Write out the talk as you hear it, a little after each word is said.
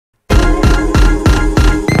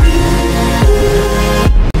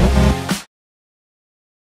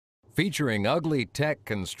Featuring Ugly Tech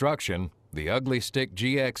construction, the Ugly Stik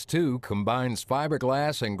GX2 combines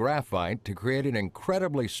fiberglass and graphite to create an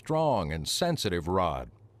incredibly strong and sensitive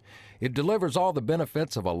rod. It delivers all the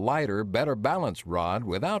benefits of a lighter, better balanced rod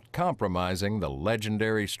without compromising the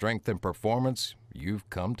legendary strength and performance you've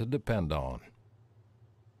come to depend on.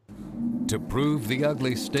 To prove the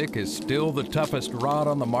Ugly Stik is still the toughest rod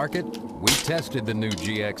on the market, we tested the new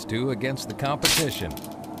GX2 against the competition.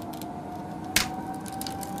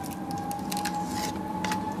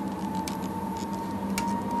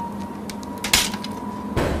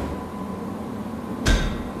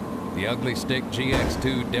 The Ugly Stik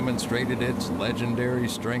GX2 demonstrated its legendary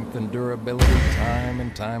strength and durability time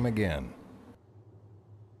and time again.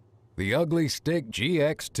 The Ugly Stik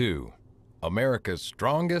GX2, America's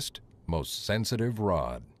strongest, most sensitive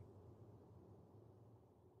rod.